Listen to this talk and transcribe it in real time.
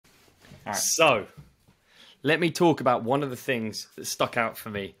All right. So, let me talk about one of the things that stuck out for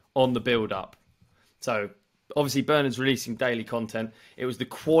me on the build-up. So, obviously, Bernard's releasing daily content. It was the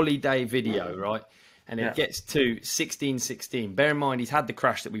quali day video, right? And it gets to 16:16. Bear in mind, he's had the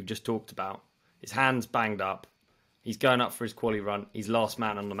crash that we've just talked about. His hand's banged up. He's going up for his quali run. He's last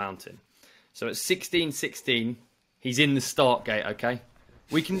man on the mountain. So at 16:16, he's in the start gate. Okay,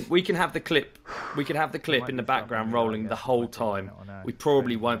 we can have the clip. We can have the clip in the background rolling the whole time. We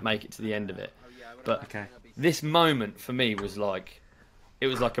probably won't make it to the end of it, but this moment for me was like, it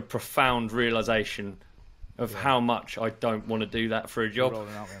was like a profound realization of how much I don't want to do that for a job.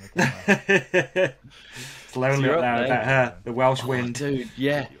 It's lonely up there. I bet her, the Welsh wind, dude.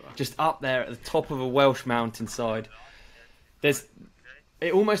 Yeah, just up there at the top of a Welsh mountainside.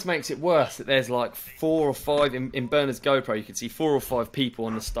 It almost makes it worse that there's like 4 or 5 in Bernard's GoPro. You can see 4 or 5 people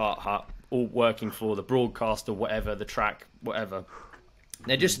on the start hut, all working for the broadcast or whatever, the track, whatever.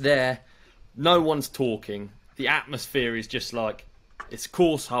 They're just there. No one's talking. The atmosphere is just like, it's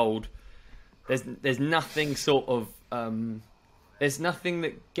course hold. There's nothing sort of there's nothing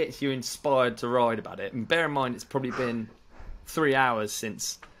that gets you inspired to ride about it. And bear in mind, it's probably been 3 hours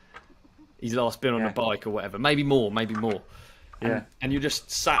since he's last been on a bike or whatever. Maybe more. And you're just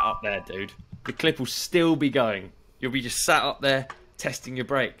sat up there, dude. The clip will still be going. You'll be just sat up there testing your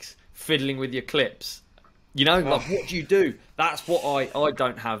brakes, fiddling with your clips. You know, like, what do you do? That's what I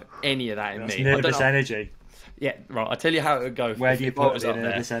don't have any of that in me. Nervous energy. Yeah, right. I'll tell you how it would go. Where do you put the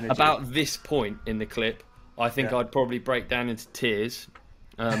nervous energy? About this point in the clip, I think I'd probably break down into tears.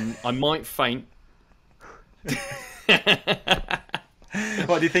 I might faint.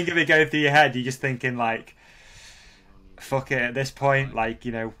 What do you think of it going through your head? You're just thinking like, fuck it at this point, like,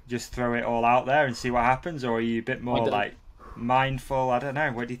 you know, just throw it all out there and see what happens, or are you a bit more like mindful? I don't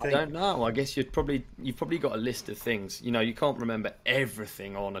know. What do you think? I don't know. I guess you've probably got a list of things. You know, you can't remember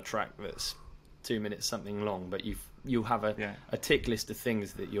everything on a track that's 2 minutes something long, but you'll have a tick list of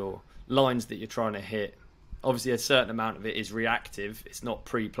things that your lines that you're trying to hit. Obviously, a certain amount of it is reactive. It's not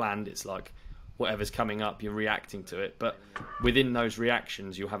pre-planned. It's like whatever's coming up, you're reacting to it. But within those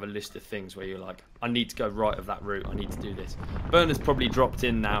reactions, you'll have a list of things where you're like, I need to go right of that route. I need to do this. Bernard's probably dropped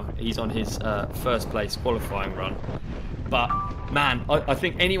in now. He's on his first place qualifying run. But, man, I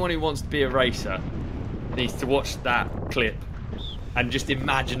think anyone who wants to be a racer needs to watch that clip and just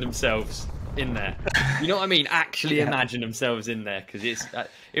imagine themselves in there. You know what I mean? Actually imagine themselves in there, because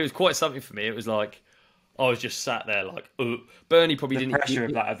it was quite something for me. It was like, I was just sat there like, Beney probably didn't. The pressure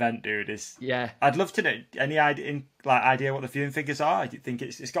of that event, dude, is. Yeah. I'd love to know any idea what the viewing figures are. Do you think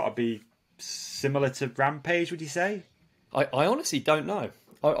it's got to be similar to Rampage? Would you say? I honestly don't know.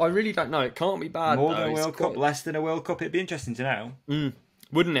 I really don't know. It can't be bad. More than a World Cup, less than a World Cup. It'd be interesting to know.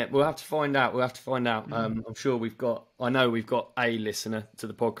 Wouldn't it? We'll have to find out. I'm sure I know we've got a listener to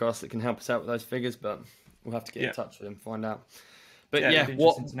the podcast that can help us out with those figures, but we'll have to get in touch with them and find out. But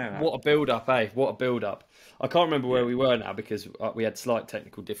what a build-up, eh? What a build-up. I can't remember where we were now because we had slight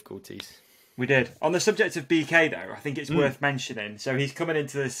technical difficulties. We did. On the subject of BK, though, I think it's worth mentioning. So he's coming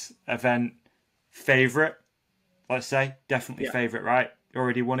into this event favourite, let's say. Definitely favourite, right?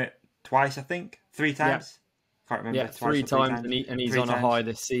 Already won it twice, I think. 3 times. Can't remember. Yeah, three times. And he's on a high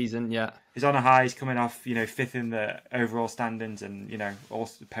this season, He's on a high. He's coming off, 5th in the overall standings and, all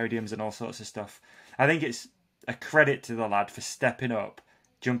podiums and all sorts of stuff. I think it's a credit to the lad for stepping up,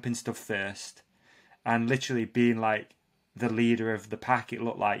 jumping stuff first, and literally being like the leader of the pack. It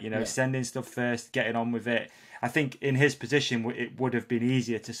looked like, sending stuff first, getting on with it. I think in his position, it would have been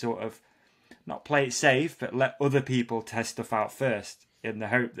easier to sort of not play it safe, but let other people test stuff out first in the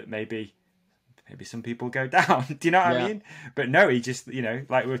hope that maybe some people go down. Do you know what I mean? But no, he just,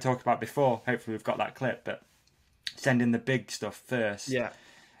 like we were talking about before, hopefully we've got that clip, but sending the big stuff first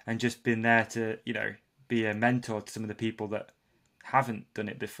and just being there to, be a mentor to some of the people that haven't done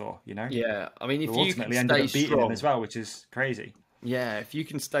it before, Yeah, I mean, if you ultimately can ended stay up beating strong him as well, which is crazy. Yeah, if you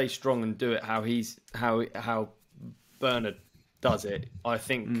can stay strong and do it how Bernard does it, I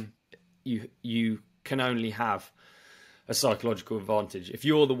think you can only have a psychological advantage. If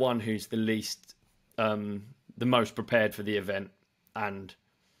you're the one who's the least, the most prepared for the event, and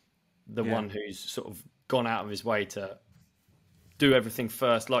the one who's sort of gone out of his way to do everything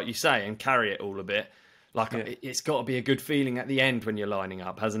first, like you say, and carry it all a bit. It's got to be a good feeling at the end when you're lining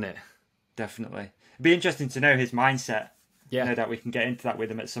up, hasn't it? Definitely. It'd be interesting to know his mindset. Yeah. That we can get into that with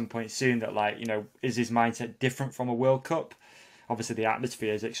him at some point soon. That is his mindset different from a World Cup? Obviously, the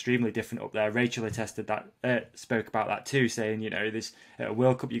atmosphere is extremely different up there. Rachel attested that, spoke about that too, saying, there's at a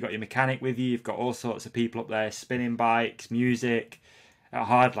World Cup, you've got your mechanic with you, you've got all sorts of people up there, spinning bikes, music. At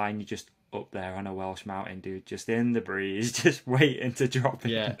Hardline, you just up there on a Welsh mountain, dude, just in the breeze, just waiting to drop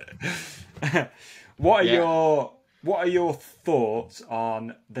in. Yeah. What are your thoughts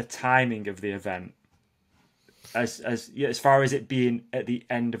on the timing of the event? As far as it being at the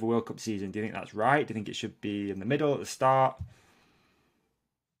end of a World Cup season, do you think that's right? Do you think it should be in the middle, at the start?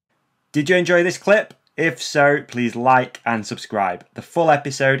 Did you enjoy this clip? If so, please like and subscribe. The full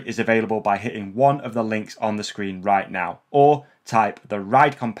episode is available by hitting one of the links on the screen right now, or type the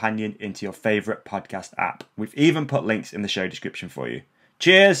Ride Companion into your favourite podcast app. We've even put links in the show description for you.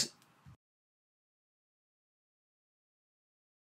 Cheers!